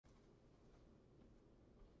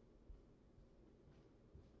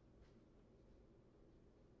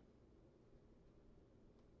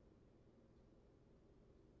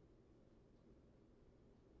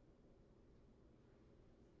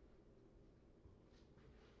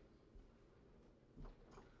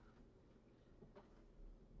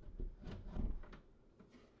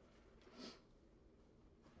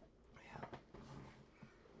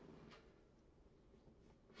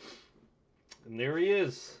there he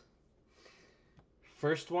is.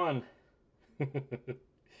 First one. There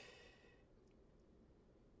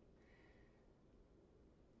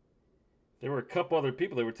were a couple other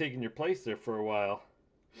people that were taking your place there for a while.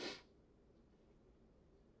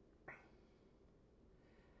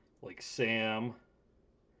 Like Sam,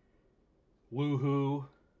 Woohoo, a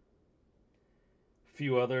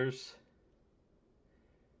few others.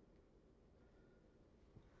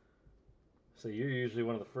 So you're usually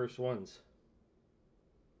one of the first ones.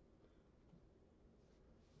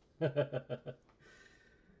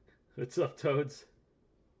 What's up, Toads?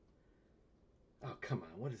 Oh, come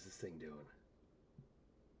on. What is this thing doing?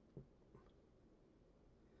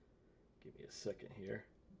 Give me a second here.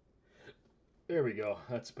 There we go.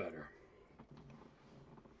 That's better.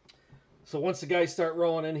 So once the guys start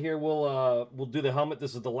rolling in here, we'll do the helmet.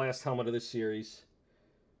 This is the last helmet of this series.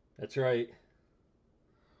 That's right.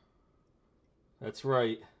 That's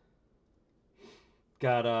right. We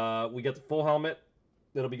got the full helmet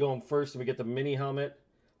that'll be going first, and we get the mini helmet.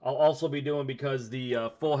 I'll also be doing, because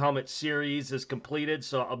the full helmet series is completed,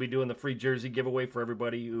 so I'll be doing the free jersey giveaway for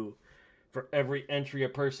everybody who, for every entry a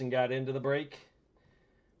person got into the break,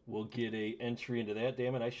 we'll get a entry into that.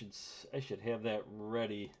 Damn it, I should have that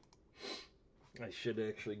ready. I should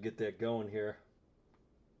actually get that going here.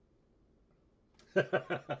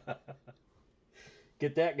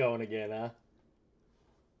 Get that going again, huh?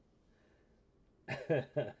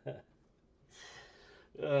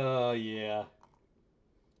 Oh, yeah.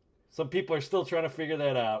 Some people are still trying to figure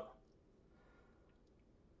that out.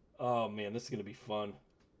 Oh, man, this is going to be fun.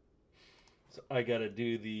 So I got to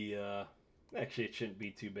do the... actually, it shouldn't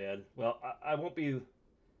be too bad. Well, I won't be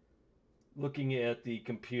looking at the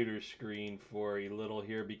computer screen for a little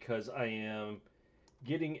here, because I am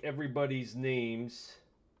getting everybody's names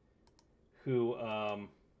who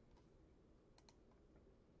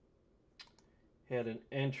had an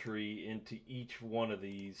entry into each one of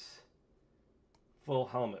these full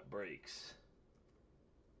helmet breaks.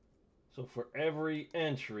 So for every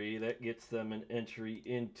entry, that gets them an entry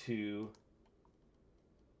into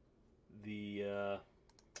the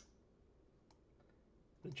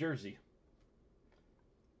jersey.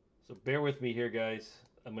 So bear with me here, guys.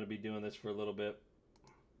 I'm going to be doing this for a little bit.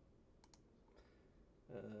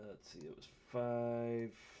 Let's see, it was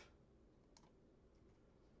 5.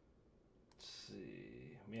 Let's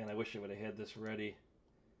see. Man, I wish I would have had this ready.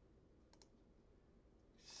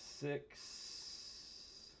 6.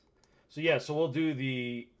 So yeah, so we'll do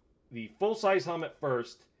the full-size helmet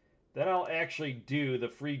first. Then I'll actually do the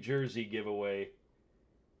free jersey giveaway.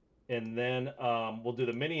 And then we'll do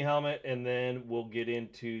the mini helmet, and then we'll get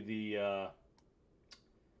into the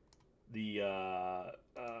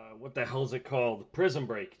what the hell is it called? Prism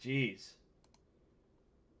break. Jeez.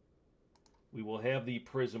 We will have the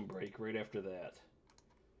prism break right after that.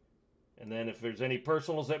 And then if there's any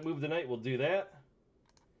personals that move tonight, we'll do that.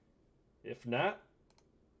 If not,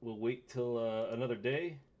 we'll wait till another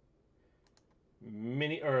day.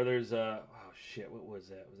 There's oh shit, what was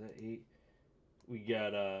that? Was that 8? We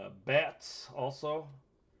got bats also.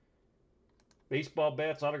 Baseball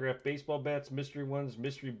bats, autographed baseball bats, mystery ones,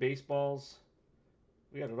 mystery baseballs.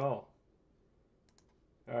 We got it all.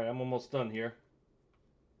 All right, I'm almost done here.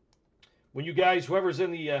 When you guys, whoever's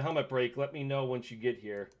in the helmet break, let me know once you get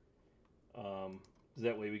here.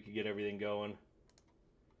 That way we can get everything going.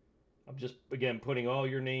 I'm just, again, putting all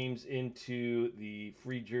your names into the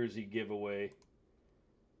free jersey giveaway.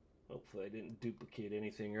 Hopefully I didn't duplicate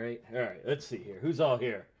anything, right? All right, let's see here. Who's all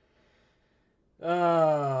here?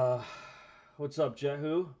 What's up,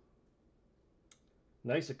 Jehu?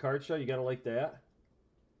 Nice, a card show. You gotta like that.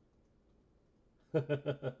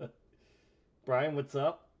 Brian, what's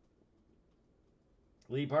up?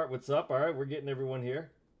 Liebhart, what's up? All right, we're getting everyone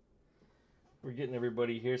here. We're getting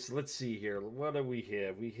everybody here. So let's see here. What do we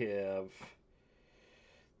have? We have...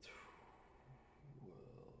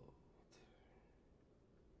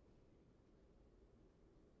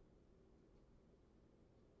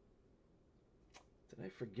 Did I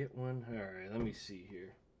forget one? All right, let me see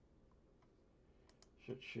here.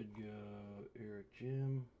 Should go Eric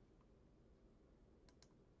Jim.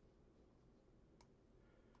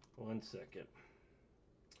 1 second.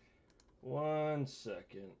 1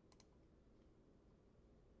 second.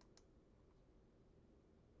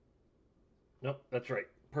 Nope, that's right.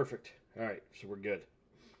 Perfect. All right, so we're good.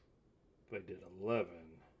 If I did 11.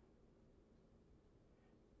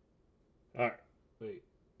 All right, wait.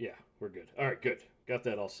 Yeah, we're good. All right, good. Got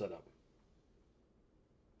that all set up.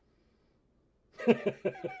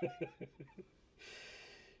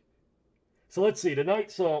 So let's see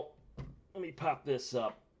tonight. So let me pop this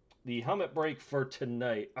up. the helmet break for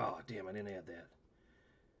tonight. Oh, damn, I didn't add that.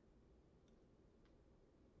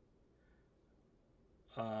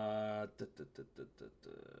 Oh.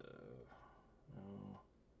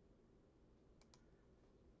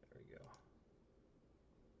 There we go.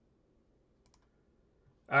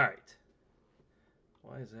 All right.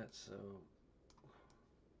 Why is that so?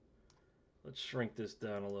 Let's shrink this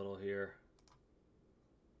down a little here.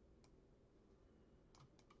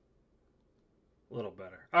 A little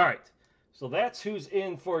better. All right. So that's who's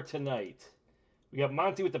in for tonight. We got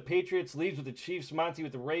Monty with the Patriots, Leaves with the Chiefs, Monty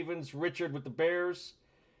with the Ravens, Richard with the Bears,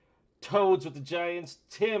 Toads with the Giants,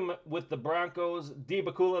 Tim with the Broncos, D.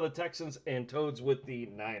 Bakula the Texans, and Toads with the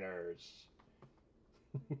Niners.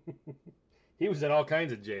 He was in all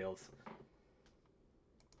kinds of jails.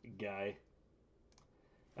 Guy.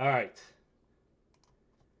 All right.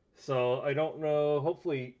 So I don't know.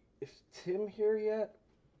 Hopefully, is Tim here yet?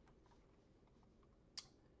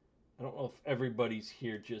 I don't know if everybody's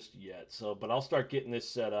here just yet. So, but I'll start getting this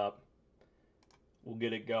set up. We'll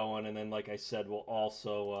get it going, and then, like I said, we'll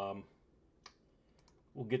also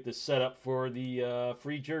we'll get this set up for the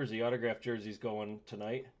free jersey, autographed jerseys going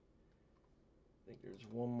tonight. I think there's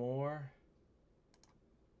one more.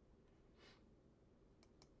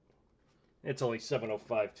 It's only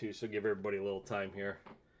 7:05 too, so give everybody a little time here.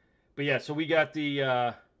 But yeah, so we got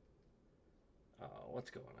the what's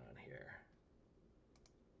going on here?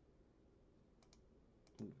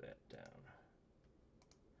 Move that down.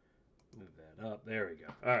 Move that up. There we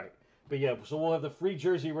go. All right. But yeah, so we'll have the free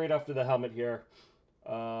jersey right after the helmet here.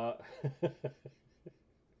 Oh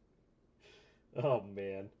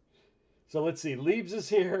man. So let's see. Leaves is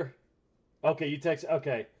here. Okay, you text.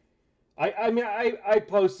 Okay. I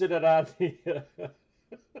posted it on the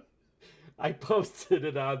I posted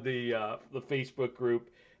it on the Facebook group.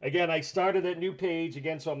 Again, I started that new page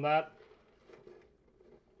again, so I'm not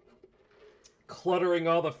cluttering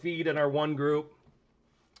all the feed in our one group.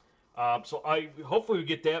 So I hopefully we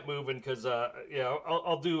get that moving because yeah,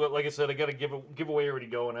 I'll do it. Like I said, I got a giveaway already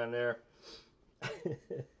going on there.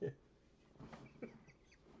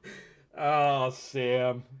 Oh,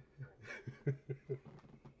 Sam.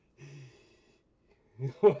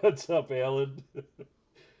 What's up, Alan?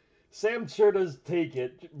 Sam sure does take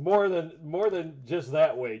it more than just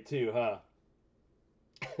that way too, huh?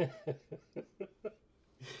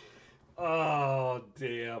 Oh,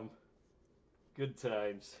 damn. Good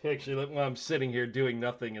times. Actually, while I'm sitting here doing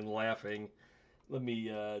nothing and laughing, let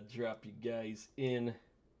me drop you guys in.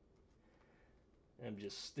 I'm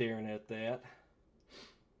just staring at that.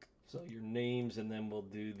 So your names, and then we'll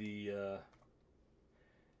do the.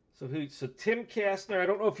 So Tim Kastner. I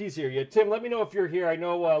don't know if he's here yet. Tim, let me know if you're here. I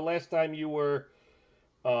know last time you were.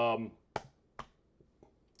 You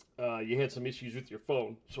had some issues with your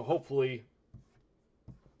phone, so hopefully.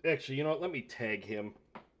 Actually, you know what? Let me tag him.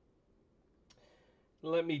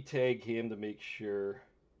 Let me tag him to make sure.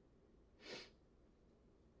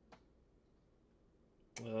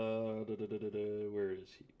 Where is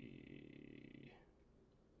he?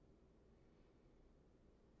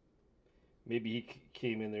 Maybe he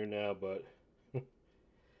came in there now, but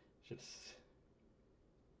just.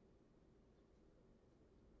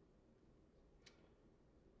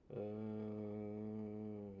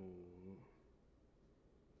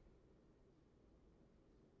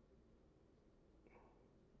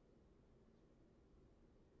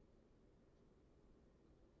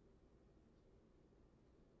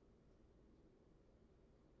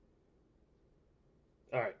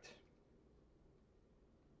 All right.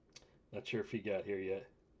 Not sure if he got here yet.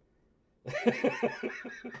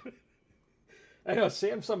 I know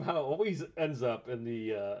Sam somehow always ends up in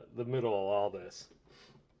the middle of all this.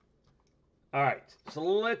 All right, so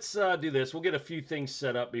let's do this. We'll get a few things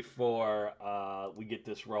set up before we get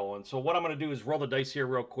this rolling. So what I'm going to do is roll the dice here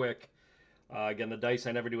real quick. Again, the dice,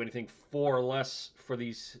 I never do anything 4 or less for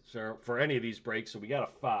these, for any of these breaks. So we got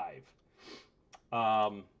a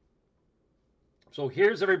 5. So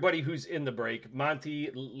here's everybody who's in the break: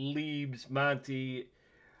 Monty, Leibs, Monty,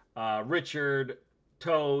 Richard,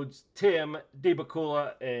 Toads, Tim,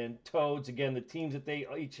 Debacula, and Toads. Again, the teams that they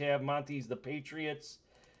each have: Monty's the Patriots,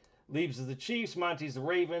 Leibs is the Chiefs, Monty's the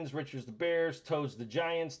Ravens, Richard's the Bears, Toads the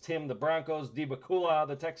Giants, Tim the Broncos, Debacula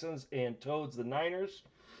the Texans, and Toads the Niners.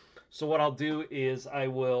 So what I'll do is I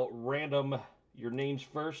will random your names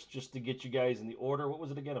first just to get you guys in the order. What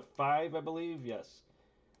was it again? A 5, I believe? Yes.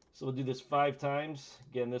 So we'll do this 5 times.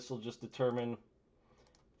 Again, this will just determine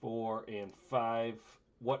 4 and 5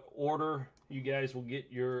 what order you guys will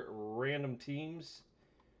get your random teams.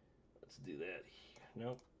 Let's do that.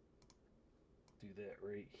 Nope. Do that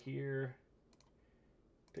right here.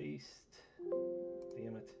 Paste.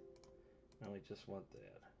 Damn it. I just want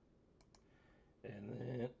that.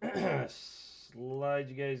 And then slide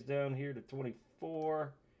you guys down here to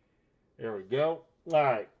 24. There we go. All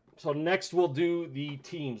right. So next we'll do the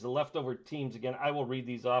teams, the leftover teams again. I will read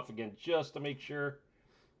these off again just to make sure.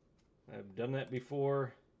 I've done that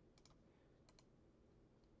before.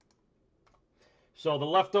 So the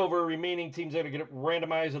leftover remaining teams that are going to get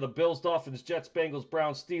randomized are the Bills, Dolphins, Jets, Bengals,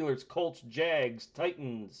 Browns, Steelers, Colts, Jags,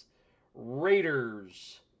 Titans,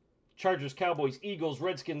 Raiders, Chargers, Cowboys, Eagles,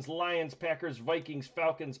 Redskins, Lions, Packers, Vikings,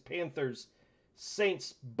 Falcons, Panthers,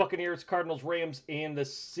 Saints, Buccaneers, Cardinals, Rams, and the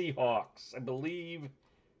Seahawks. I believe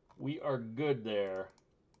we are good there.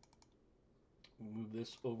 Move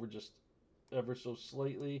this over just ever so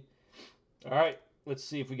slightly. All right. Let's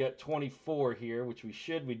see if we got 24 here, which we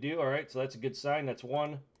should. We do. All right, so that's a good sign. That's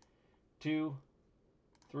 1, 2,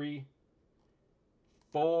 3,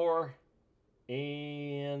 4,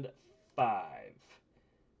 and 5.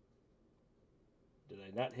 Did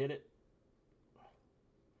I not hit it?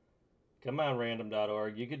 Come on,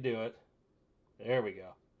 random.org. You could do it. There we go.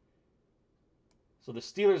 So the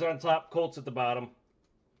Steelers on top, Colts at the bottom.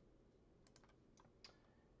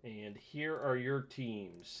 And here are your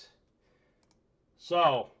teams.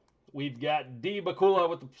 So, we've got D. Bakula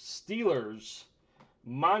with the Steelers,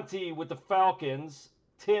 Monty with the Falcons,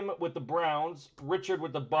 Tim with the Browns, Richard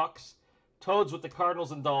with the Bucks, Toads with the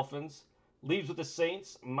Cardinals and Dolphins, Leaves with the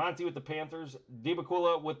Saints, Monty with the Panthers, D.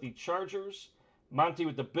 Bakula with the Chargers, Monty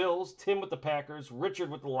with the Bills, Tim with the Packers,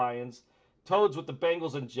 Richard with the Lions, Toads with the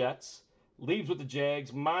Bengals and Jets, Leaves with the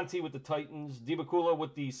Jags, Monty with the Titans, D. Bakula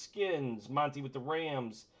with the Skins, Monty with the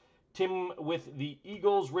Rams, Tim with the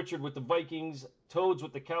Eagles, Richard with the Vikings, Toads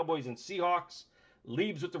with the Cowboys and Seahawks,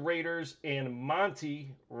 Leaves with the Raiders, and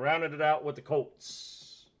Monty rounded it out with the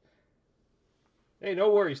Colts. Hey,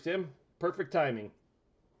 no worries, Tim. Perfect timing.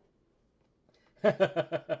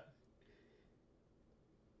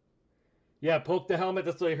 Yeah, poke the helmet.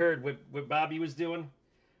 That's what I heard what Bobby was doing.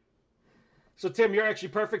 So, Tim, you're actually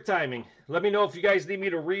perfect timing. Let me know if you guys need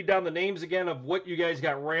me to read down the names again of what you guys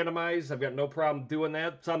got randomized. I've got no problem doing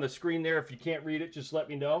that. It's on the screen there. If you can't read it, just let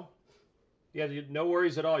me know. Yeah, no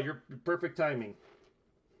worries at all. You're perfect timing.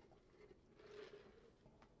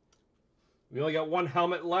 We only got one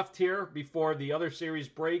helmet left here before the other series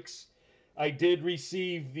breaks. I did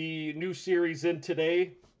receive the new series in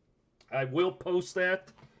today. I will post that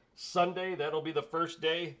Sunday. That'll be the first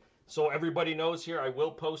day. So everybody knows here, I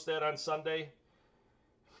will post that on Sunday.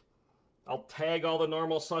 I'll tag all the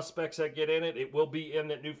normal suspects that get in it. It will be in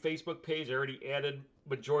that new Facebook page. I already added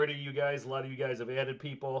majority of you guys. A lot of you guys have added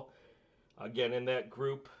people. Again, in that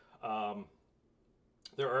group.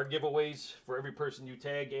 There are giveaways for every person you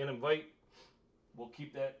tag and invite. We'll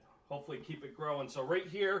keep that, hopefully keep it growing. So right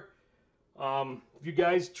here, if you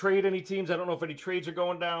guys trade any teams, I don't know if any trades are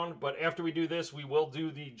going down, but after we do this, we will do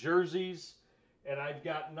the jerseys. And I've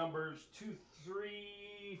got numbers 2,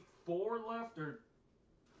 3, 4 left, or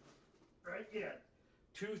right? Yeah,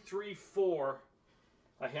 2, 3, 4.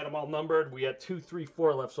 I had them all numbered. We had 2, 3,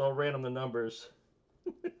 4 left, so I'll random the numbers.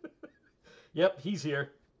 Yep, he's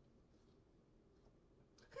here.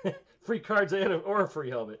 Free cards and or a free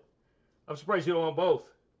helmet. I'm surprised you don't want both.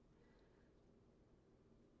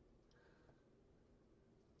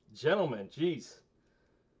 Gentlemen, geez.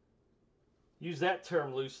 Use that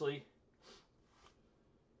term loosely.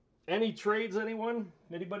 Any trades, anyone?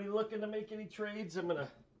 Anybody looking to make any trades? I'm going to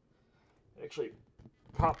actually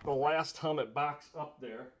pop the last helmet box up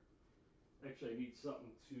there. Actually, I need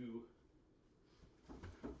something to...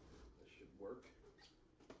 This should work.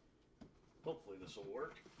 Hopefully this will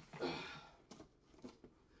work.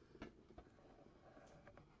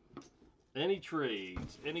 Any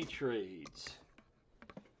trades? Any trades?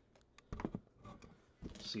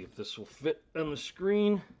 Let's see if this will fit on the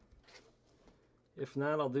screen. If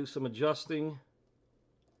not, I'll do some adjusting.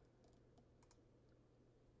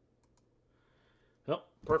 Oh,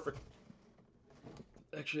 perfect.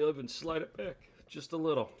 Actually, I'll even slide it back just a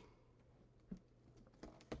little.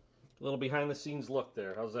 A little behind the scenes look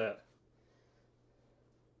there. How's that?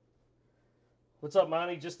 What's up,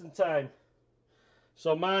 Monty? Just in time.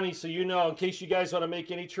 So, Monty, so you know, in case you guys want to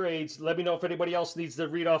make any trades, let me know if anybody else needs to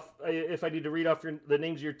read off, if I need to read off the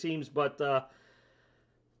names of your teams. But,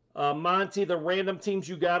 Monty, the random teams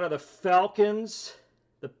you got are the Falcons,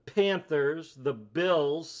 the Panthers, the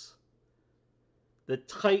Bills, the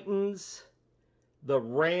Titans, the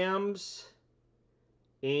Rams,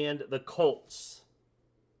 and the Colts.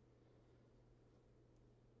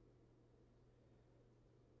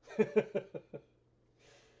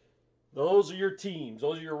 Those are your teams.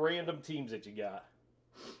 Those are your random teams that you got.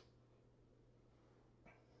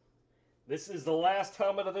 This is the last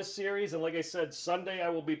helmet of this series, and like I said, Sunday I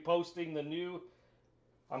will be posting the new,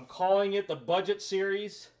 I'm calling it the budget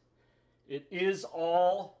series. It is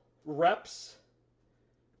all reps,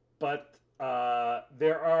 but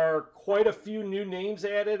there are quite a few new names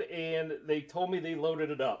added, and they told me they loaded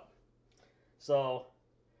it up. So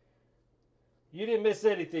you didn't miss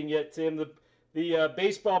anything yet, Tim. The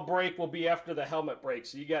baseball break will be after the helmet break,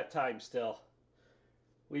 so you got time still.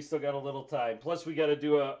 We still got a little time. Plus, we got to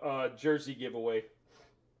do a jersey giveaway.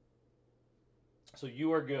 So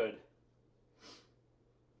you are good.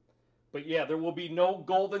 But yeah, there will be no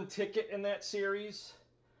golden ticket in that series.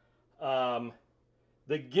 The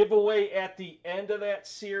giveaway at the end of that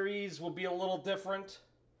series will be a little different.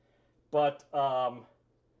 But the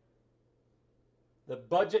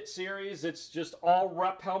budget series, it's just all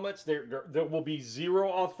rep helmets. There will be 0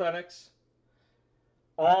 authentics.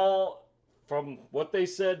 All, from what they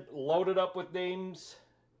said, loaded up with names.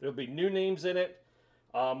 There'll be new names in it.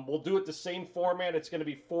 We'll do it the same format. It's going to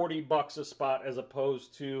be $40 a spot as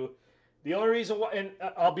opposed to... The only reason why, and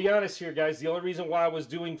I'll be honest here, guys, the only reason why I was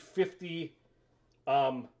doing 50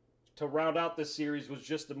 to round out this series was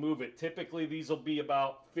just to move it. Typically, these will be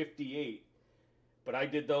about 58. But I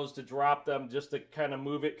did those to drop them just to kind of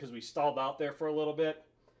move it because we stalled out there for a little bit.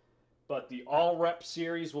 But the all-rep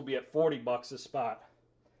series will be at $40 a spot.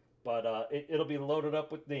 But it'll be loaded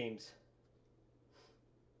up with names.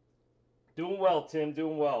 Doing well, Tim.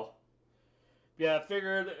 Doing well. Yeah, I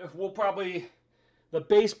figured we'll probably... The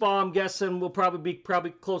baseball, I'm guessing, will probably be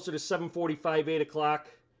closer to 7:45, 8 o'clock.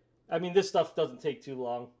 I mean, this stuff doesn't take too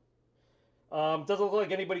long. Doesn't look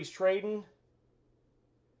like anybody's trading.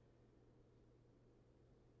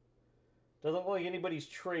 Doesn't look like anybody's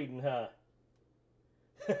trading, huh?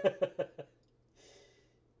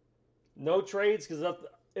 No trades, because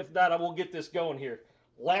if not, I will get this going here.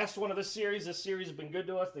 Last one of the series. This series has been good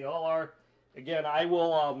to us. They all are. Again, I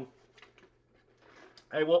will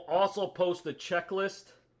also post a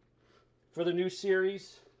checklist for the new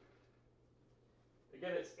series.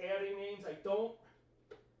 Again, it's adding names. I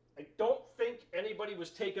don't think anybody was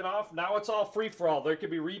taken off. Now it's all free for all. There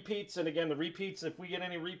could be repeats, and again, the repeats, if we get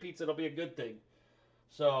any repeats, it'll be a good thing.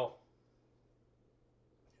 So,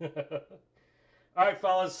 all right,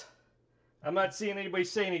 fellas. I'm not seeing anybody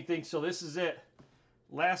say anything, so this is it.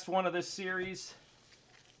 Last one of this series.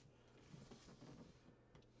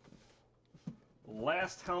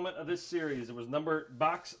 Last helmet of this series. It was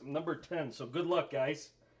box number 10. So good luck, guys.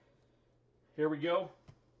 Here we go.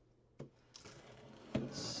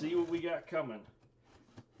 Let's see what we got coming.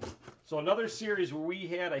 So another series where we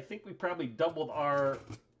had, I think we probably doubled our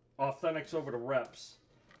authentics over to reps.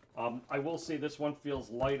 I will say this one feels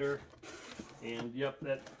lighter. And yep,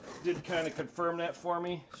 that did kind of confirm that for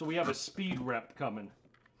me. So we have a speed rep coming.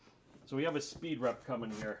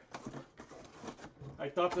 Here. I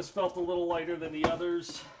thought this felt a little lighter than the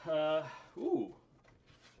others. Ooh.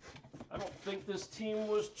 I don't think this team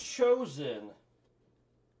was chosen.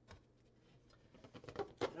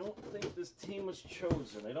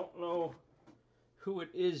 I don't know who it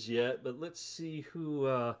is yet, but let's see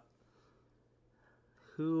who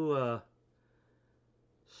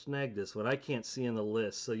snagged this one. I can't see in the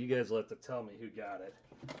list, so you guys will have to tell me who got it.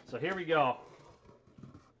 So here we go.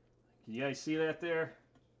 Can you guys see that there?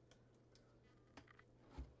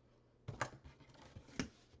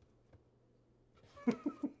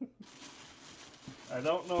 I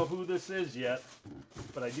don't know who this is yet,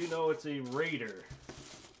 but I do know it's a Raider.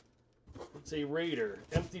 It's a Raider.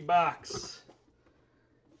 Empty box.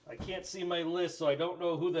 I can't see my list, so I don't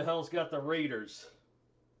know who the hell's got the Raiders.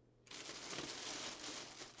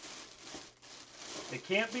 It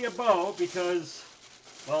can't be a Bo because,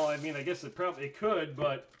 well, I mean, I guess it could,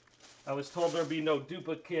 but I was told there'd be no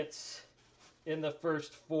duplicates in the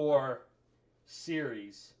first 4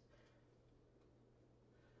 series.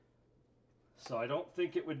 So I don't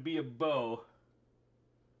think it would be a Bo.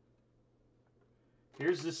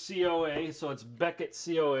 Here's the COA, so it's Beckett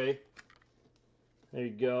COA. There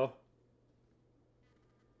you go.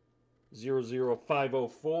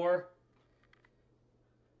 00504.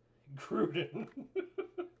 Gruden.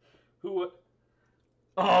 Who?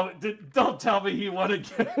 Oh, don't tell me he won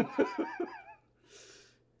again.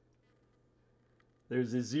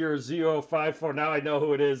 There's a 0054. Now I know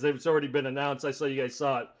who it is. It's already been announced. I saw you guys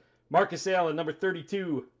saw it. Marcus Allen, number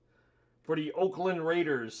 32 for the Oakland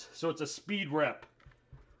Raiders. So it's a speed rep.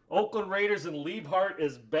 Oakland Raiders, and Liebhart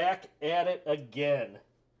is back at it again.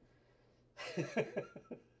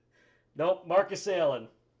 Nope, Marcus Allen.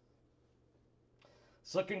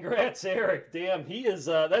 So congrats, Eric. Damn, he is.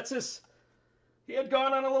 He's He had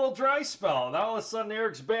gone on a little dry spell. Now all of a sudden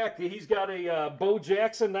Eric's back. He's got a Bo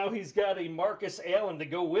Jackson. Now he's got a Marcus Allen to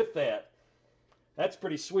go with that. That's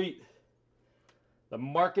pretty sweet. The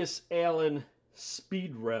Marcus Allen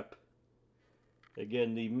Speed Rep.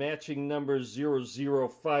 Again, the matching numbers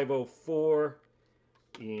 00504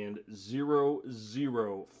 and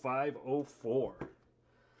 00504.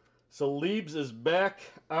 So Leibs is back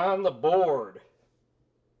on the board.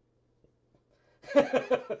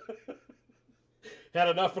 Had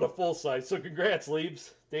enough of the full size. So congrats,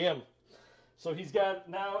 Leibs. Damn. So he's got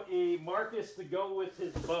now a Marcus to go with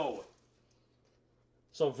his Bo.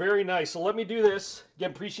 So very nice. So let me do this.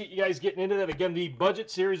 Again, appreciate you guys getting into that. Again, the budget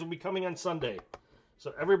series will be coming on Sunday.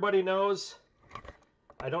 So everybody knows.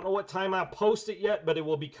 I don't know what time I'll post it yet, but it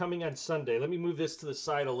will be coming on Sunday. Let me move this to the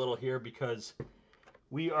side a little here because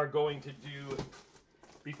we are going to do,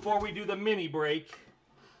 before we do the mini break,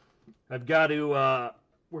 I've got to,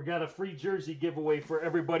 we got a free jersey giveaway for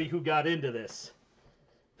everybody who got into this.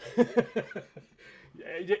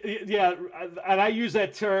 Yeah, and I use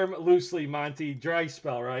that term loosely, Monty. Dry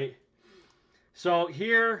spell, right? So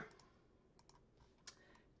here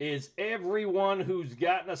is everyone who's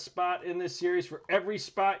gotten a spot in this series. For every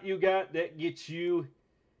spot you got, that gets you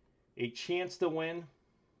a chance to win.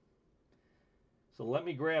 So let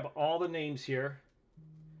me grab all the names here.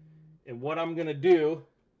 And what I'm going to do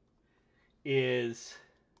is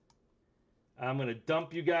I'm going to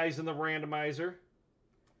dump you guys in the randomizer.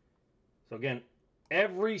 So again,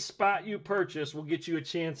 every spot you purchase will get you a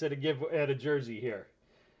chance at a jersey here.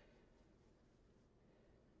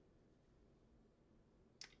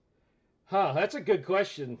 Huh, that's a good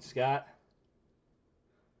question, Scott.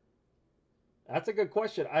 That's a good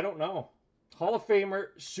question. I don't know. Hall of Famer,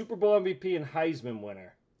 Super Bowl MVP, and Heisman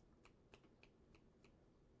winner.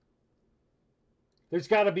 There's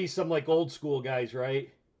got to be some like old school guys, right?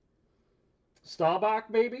 Staubach,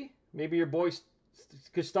 maybe? Maybe your boy,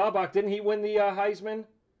 because Staubach, didn't he win the Heisman?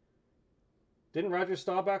 Didn't Roger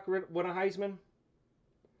Staubach win a Heisman?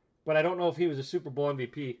 But I don't know if he was a Super Bowl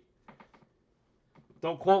MVP.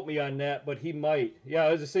 Don't quote me on that, but he might. Yeah,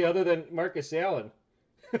 I was to say, other than Marcus Allen.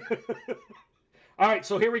 All right,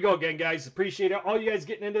 so here we go again, guys. Appreciate it. All you guys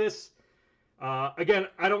getting into this. Again,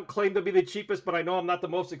 I don't claim to be the cheapest, but I know I'm not the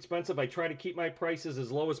most expensive. I try to keep my prices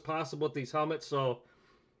as low as possible with these helmets. So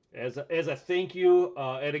as a thank you,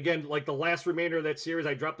 and again, like the last remainder of that series,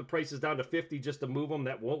 I dropped the prices down to 50 just to move them.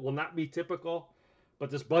 That will not be typical, but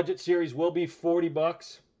this budget series will be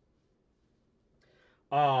 $40.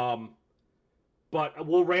 But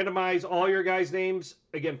we'll randomize all your guys' names,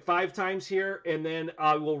 again, 5 times here, and then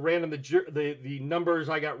we'll random the numbers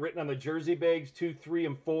I got written on the jersey bags, 2, 3,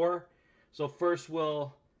 and 4. So first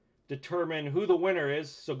we'll determine who the winner is.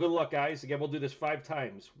 So good luck, guys. Again, we'll do this 5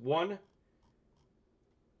 times. 1,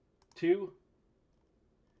 2,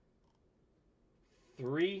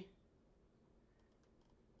 3,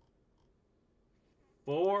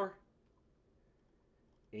 4,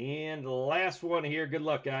 and the last one here. Good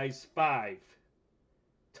luck, guys. 5.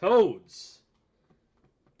 Toads.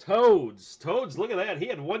 Look at that. He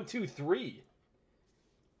had 1, 2, 3.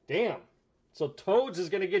 Damn. So Toads is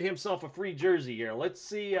going to get himself a free jersey here. Let's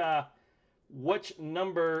see which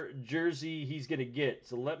number jersey he's going to get.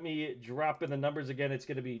 So let me drop in the numbers again. It's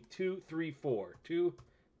going to be 2, 3, 4. 2,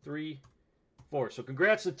 3, 4. So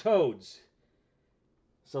congrats to Toads.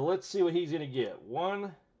 So let's see what he's going to get.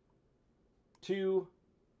 1, 2,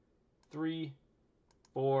 3,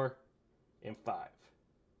 4, and 5.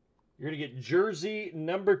 You're going to get jersey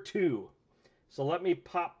number 2. So let me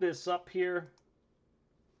pop this up here.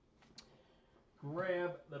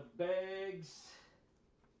 Grab the bags.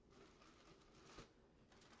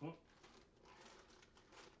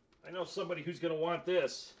 I know somebody who's going to want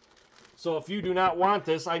this. So if you do not want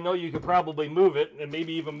this, I know you could probably move it and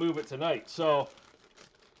maybe even move it tonight. So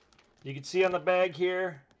you can see on the bag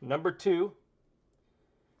here, number 2.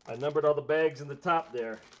 I numbered all the bags in the top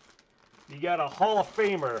there. You got a Hall of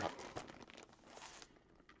Famer,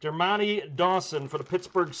 Dermontti Dawson for the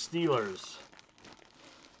Pittsburgh Steelers.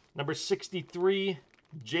 Number 63,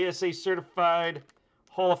 JSA certified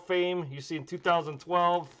Hall of Fame. You see in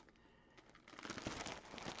 2012.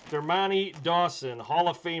 Dermontti Dawson, Hall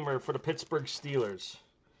of Famer for the Pittsburgh Steelers.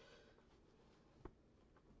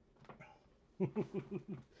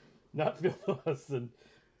 Not Phil Dawson.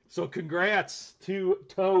 So congrats to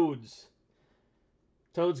Toads.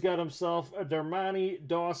 Toads got himself a Dermontti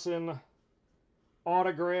Dawson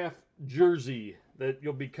autograph jersey that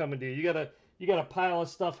you'll be coming to. You got a pile of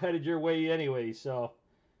stuff headed your way anyway, so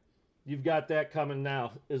you've got that coming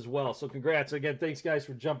now as well. So congrats again. Thanks guys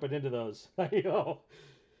for jumping into those. I know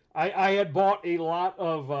I had bought a lot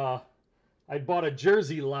of I bought a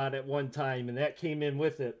jersey lot at one time, and that came in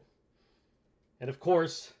with it. And of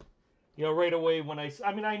course, you know, right away when I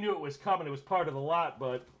mean, I knew it was coming. It was part of the lot,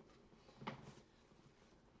 but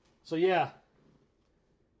so yeah,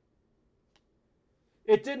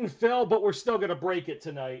 it didn't fill, but we're still gonna break it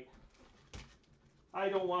tonight. I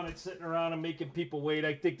don't want it sitting around and making people wait.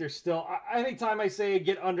 I think there's still. Anytime I say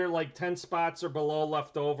get under like 10 spots or below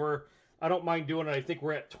left over, I don't mind doing it. I think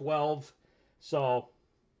we're at 12, so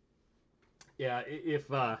yeah. If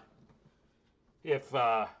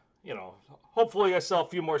you know, hopefully I sell a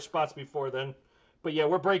few more spots before then. But yeah,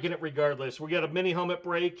 we're breaking it regardless. We got a mini helmet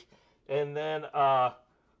break, and then I'll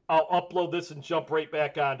upload this and jump right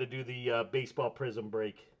back on to do the baseball prism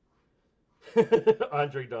break.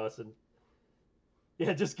 Andre Dawson.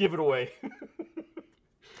 Yeah, just give it away.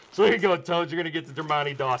 So here you go, Toads. You're going to get the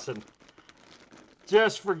Dermontti Dawson.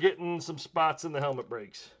 Just for getting some spots in the helmet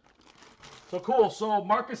breaks. So cool. So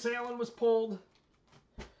Marcus Allen was pulled.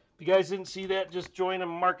 If you guys didn't see that, just join him.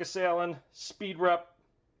 Marcus Allen, speed rep.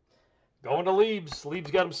 Going to Leibs. Leibs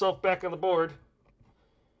got himself back on the board.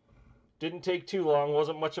 Didn't take too long.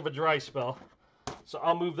 Wasn't much of a dry spell. So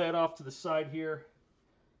I'll move that off to the side here.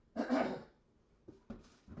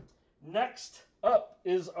 Next up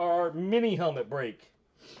is our mini helmet break.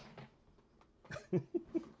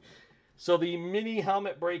 So the mini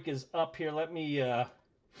helmet break is up here. Let me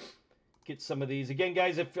get some of these. Again,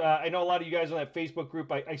 guys, if I know a lot of you guys on that Facebook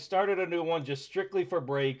group, I started a new one just strictly for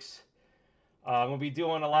breaks. I'm going to be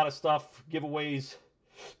doing a lot of stuff, giveaways.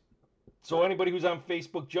 So anybody who's on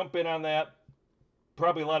Facebook, jump in on that.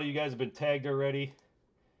 Probably a lot of you guys have been tagged already.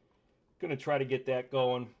 Going to try to get that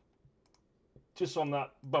going. Just so I'm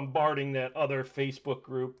not bombarding that other Facebook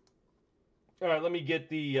group. All right, let me get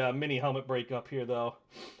the mini helmet break up here, though.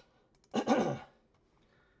 Let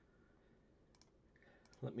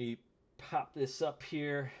me pop this up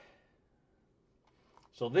here.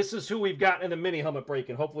 So this is who we've got in the mini helmet break,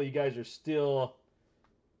 and hopefully you guys are still,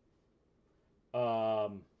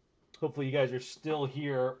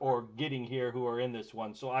 here or getting here who are in this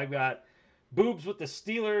one. So I've got Boobs with the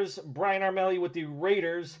Steelers, Brian Armelli with the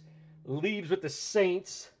Raiders, Leibs with the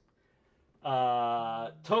Saints,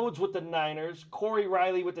 Toads with the Niners, Corey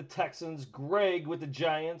Riley with the Texans, Greg with the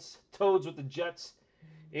Giants, Toads with the Jets,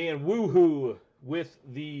 and Woohoo with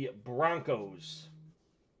the Broncos.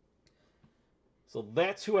 So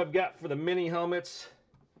that's who I've got for the mini helmets.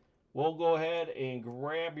 We'll go ahead and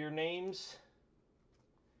grab your names,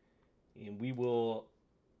 and we will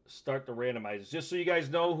start the randomizers. Just so you guys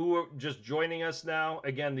know who are just joining us now.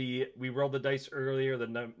 Again, we rolled the dice earlier.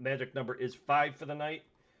 The magic number is 5 for the night.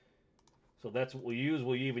 So that's what we'll use.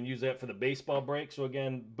 We'll even use that for the baseball break. So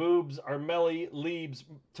again, Boobs, Armelli, Leibs,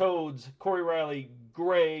 Toads, Corey Riley,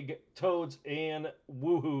 Greg, Toads, and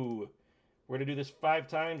Woohoo. We're going to do this 5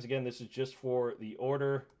 times. Again, this is just for the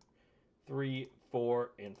order 3, 4,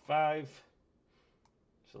 and 5.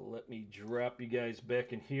 So let me drop you guys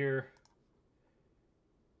back in here.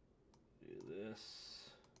 Do this.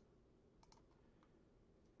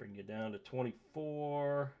 Bring you down to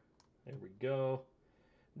 24. There we go.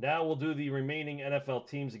 Now we'll do the remaining NFL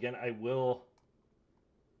teams. Again, I will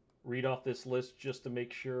read off this list just to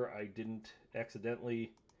make sure I didn't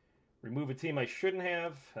accidentally remove a team I shouldn't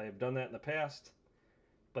have. I have done that in the past.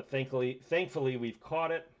 But thankfully we've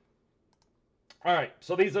caught it. All right,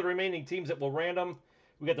 so these are the remaining teams that will random.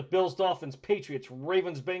 We got the Bills, Dolphins, Patriots,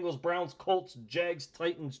 Ravens, Bengals, Browns, Colts, Jags,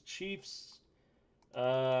 Titans, Chiefs,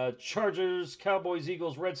 Chargers, Cowboys,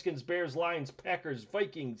 Eagles, Redskins, Bears, Lions, Packers,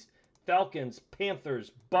 Vikings, Falcons,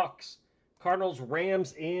 Panthers, Bucks, Cardinals,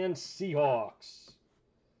 Rams, and Seahawks.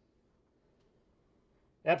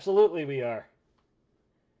 Absolutely we are.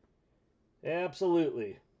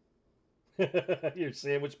 Absolutely. You're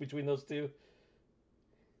sandwiched between those two?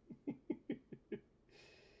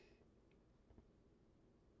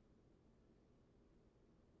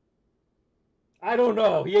 I don't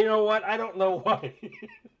know. You know what? I don't know why.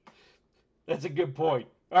 That's a good point.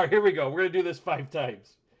 All right, here we go. We're going to do this 5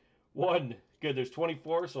 times. 1. Good, there's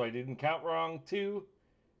 24, so I didn't count wrong. 2.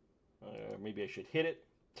 Maybe I should hit it.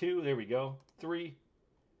 2. There we go. 3,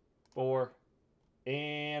 4,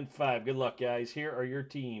 and 5. Good luck, guys. Here are your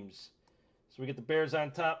teams. So we get the Bears on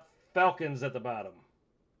top, Falcons at the bottom.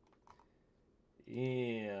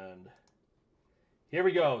 And here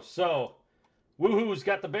we go. So Woohoo's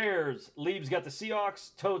got the Bears, Leibs got the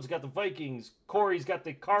Seahawks, Toad's got the Vikings, Corey's got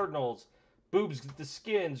the Cardinals, Boobs with the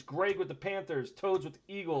Skins, Greg with the Panthers, Toads with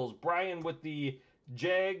the Eagles, Brian with the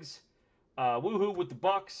Jags, Woohoo with the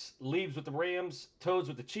Bucks, Leibs with the Rams, Toads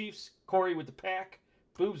with the Chiefs, Corey with the Pack,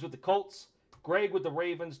 Boobs with the Colts, Greg with the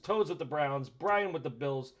Ravens, Toads with the Browns, Brian with the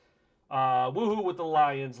Bills, Woohoo with the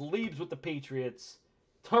Lions. Leaves with the Patriots.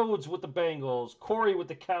 Toads with the Bengals. Corey with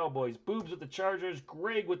the Cowboys. Boobs with the Chargers.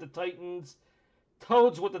 Greg with the Titans.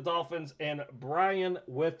 Toads with the Dolphins. And Brian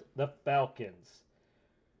with the Falcons.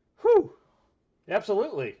 Whew.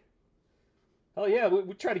 Absolutely. Hell yeah,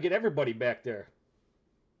 we try to get everybody back there.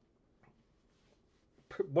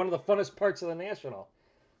 One of the funnest parts of the National.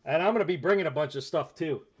 And I'm going to be bringing a bunch of stuff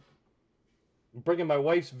too. I'm bringing my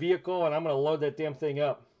wife's vehicle and I'm going to load that damn thing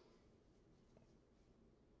up.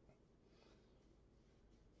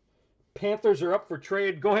 Panthers are up for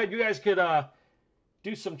trade. Go ahead, you guys could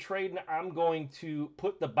do some trading. I'm going to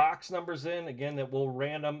put the box numbers in. Again, that we'll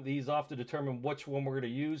random these off to determine which one we're going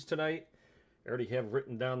to use tonight. I already have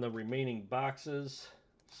written down the remaining boxes,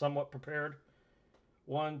 somewhat prepared.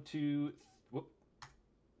 1, 2,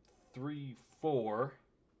 3, 4,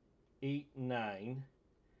 8, 9,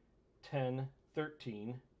 10,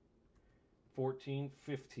 13, 14,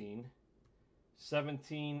 15,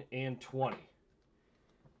 17, and 20.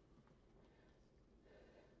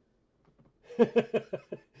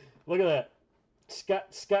 Look at that.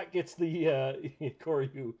 Scott gets the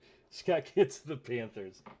Corey who Scott gets the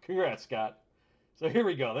Panthers. Congrats, Scott. So here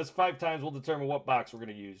we go. That's 5 times. We'll determine what box we're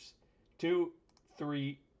going to use. 2,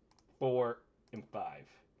 3, 4, and 5.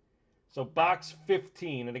 So box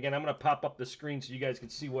 15. And again, I'm going to pop up the screen so you guys can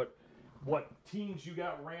see what teams you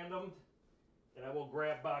got randomed. And I will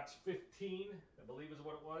grab box 15, I believe is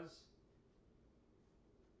what it was.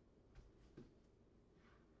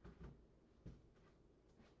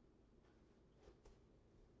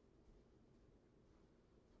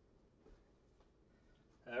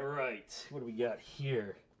 All right, what do we got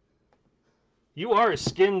here? You are a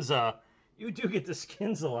Skins, you do get the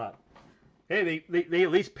Skins a lot. Hey, they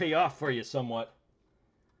at least pay off for you somewhat.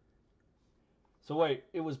 So wait,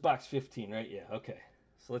 it was box 15, right? Yeah, okay.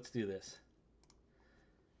 So let's do this.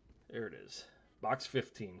 There it is. Box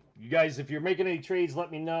 15. You guys, if you're making any trades,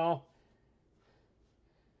 let me know.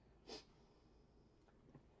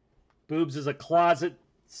 Boobs is a closet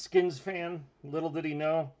Skins fan. Little did he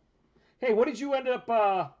know. Hey, what did you end up,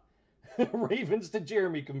 Ravens to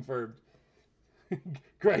Jeremy confirmed.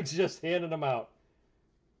 Greg's just handing them out.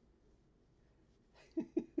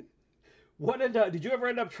 What did you ever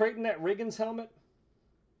end up trading that Riggins helmet?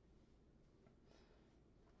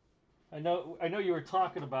 I know you were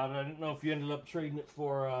talking about it. I didn't know if you ended up trading it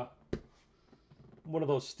for one of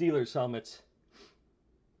those Steelers helmets.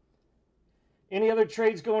 Any other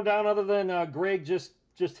trades going down other than Greg just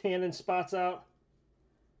handing spots out?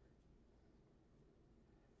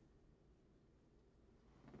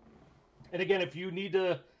 And again, if you need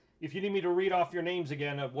me to read off your names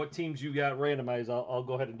again of what teams you got randomized, I'll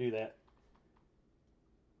go ahead and do that.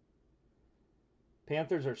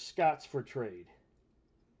 Panthers are Scott's for trade.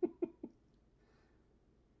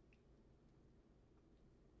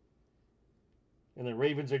 And the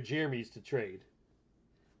Ravens are Jeremy's to trade.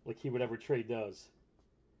 Like he would ever trade those.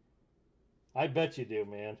 I bet you do,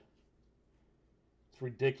 man. It's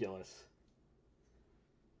ridiculous.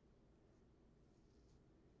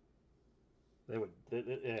 They would,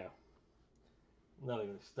 yeah. I'm not even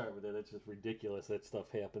going to start with that. It's just ridiculous that stuff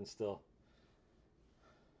happens still.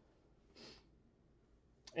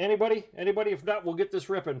 Anybody? Anybody? If not, we'll get this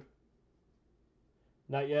ripping.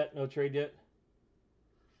 Not yet. No trade yet.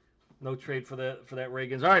 No trade for that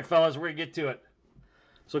Reagans. All right, fellas, we're going to get to it.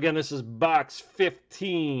 So again, this is box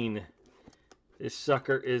 15. This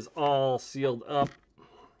sucker is all sealed up.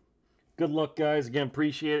 Good luck, guys. Again,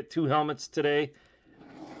 appreciate it. 2 helmets today.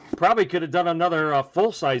 Probably could have done another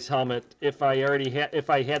full-size helmet if I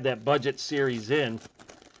had that budget series in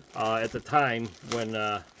at the time when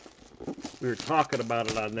we were talking about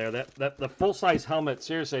it on there. That the full-size helmet,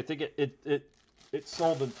 seriously, I think it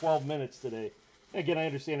sold in 12 minutes today. Again, I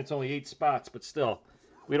understand it's only 8 spots, but still,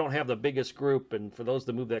 we don't have the biggest group, and for those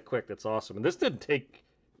to move that quick, that's awesome. And this didn't take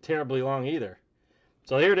terribly long either.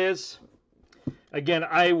 So here it is. Again,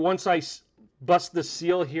 once I bust the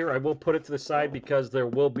seal here, I will put it to the side because there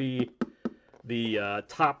will be the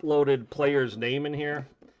top-loaded player's name in here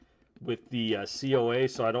with the COA,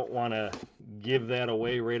 so I don't want to give that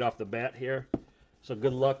away right off the bat here. So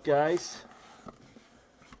good luck, guys.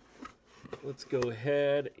 Let's go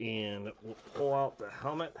ahead and we'll pull out the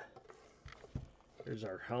helmet. Here's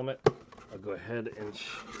our helmet. I'll go ahead and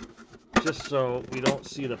just so we don't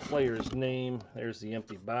see the player's name, there's the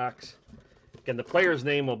empty box. Again, the player's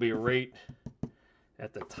name will be right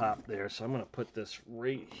at the top there, so I'm going to put this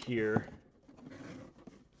right here.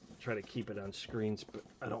 Try to keep it on screens, but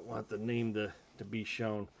I don't want the name to be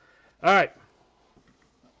shown. All right.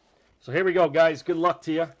 So here we go, guys. Good luck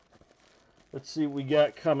to you. Let's see what we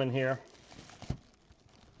got coming here.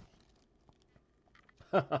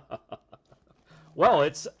 Well,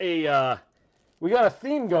 it's a we got a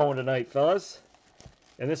theme going tonight, fellas,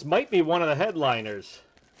 and this might be one of the headliners.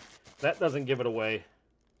 That doesn't give it away.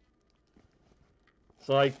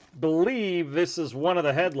 So I believe this is one of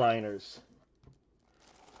the headliners.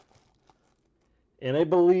 And I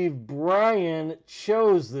believe Brian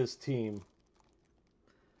chose this team.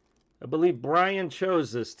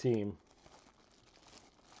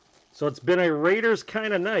 So it's been a Raiders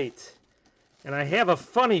kind of night. And I have a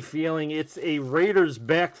funny feeling it's a Raiders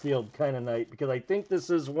backfield kind of night because I think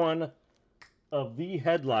this is one of the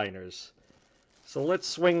headliners. So let's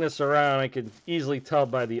swing this around. I can easily tell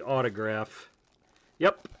by the autograph.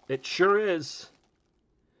 Yep, it sure is.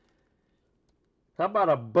 How about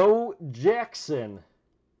a Bo Jackson?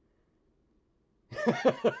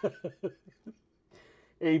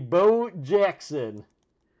 A Bo Jackson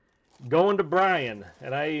going to Brian.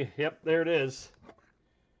 And yep, there it is.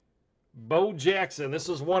 Bo Jackson. This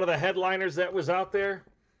is one of the headliners that was out there.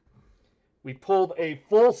 We pulled a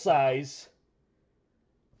full-size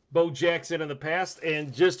Bo Jackson in the past.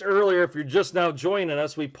 And just earlier, if you're just now joining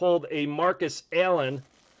us, we pulled a Marcus Allen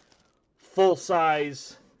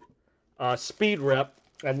full-size speed rep,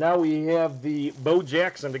 and now we have the Bo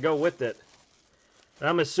Jackson to go with it. And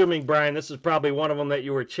I'm assuming, Brian, this is probably one of them that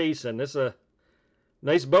you were chasing. This is a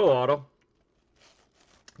nice Bo auto.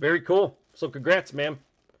 Very cool. So congrats, man.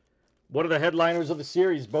 One of the headliners of the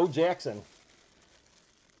series, Bo Jackson.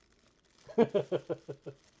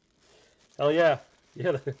 Hell yeah.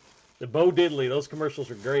 Yeah, the Bo Diddley. Those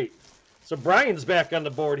commercials are great. So Brian's back on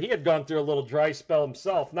the board. He had gone through a little dry spell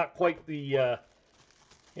himself. Not quite the,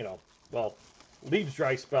 well, Leaves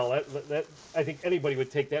dry spell. That I think anybody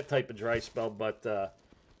would take that type of dry spell. But,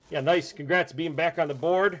 yeah, nice. Congrats being back on the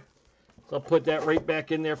board. So I'll put that right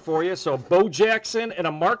back in there for you. So Bo Jackson and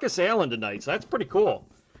a Marcus Allen tonight. So that's pretty cool.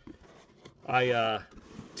 Well,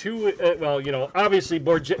 obviously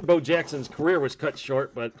Bo Jackson's career was cut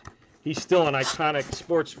short, but he's still an iconic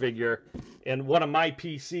sports figure and one of my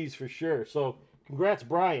PCs for sure. So congrats,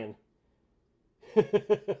 Brian.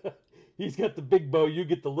 He's got the big bow. You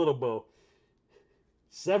get the little bow.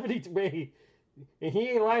 72. And he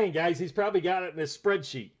ain't lying, guys. He's probably got it in his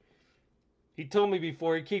spreadsheet. He told me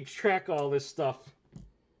before he keeps track of all this stuff.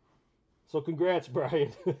 So congrats,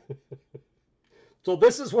 Brian. So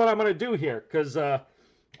this is what I'm going to do here because I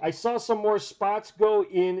saw some more spots go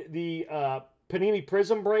in the Panini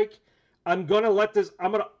Prism break. I'm going to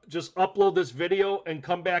just upload this video and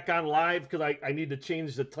come back on live because I need to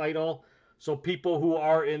change the title. So people who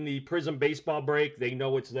are in the Prism baseball break, they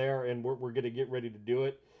know it's there, and we're going to get ready to do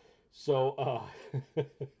it. So,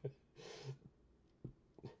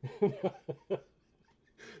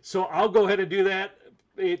 so I'll go ahead and do that.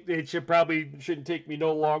 It shouldn't take me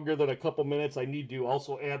no longer than a couple minutes. I need to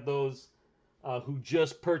also add those who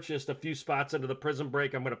just purchased a few spots into the Prism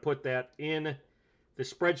break. I'm going to put that in the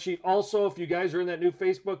spreadsheet. Also, if you guys are in that new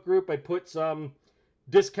Facebook group, I put some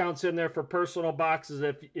discounts in there for personal boxes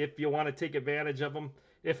if you want to take advantage of them.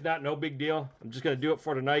 If not, no big deal. I'm just going to do it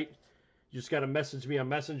for tonight. You just got to message me on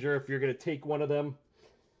Messenger if you're going to take one of them.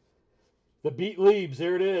 The Beat Leaves,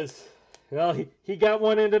 there it is. Well, he got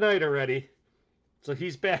one in tonight already. So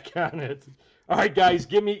he's back on it. All right, guys,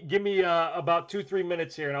 give me about 2-3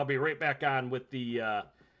 minutes here, and I'll be right back on with the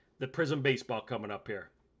Prism baseball coming up here.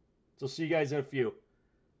 So see you guys in a few.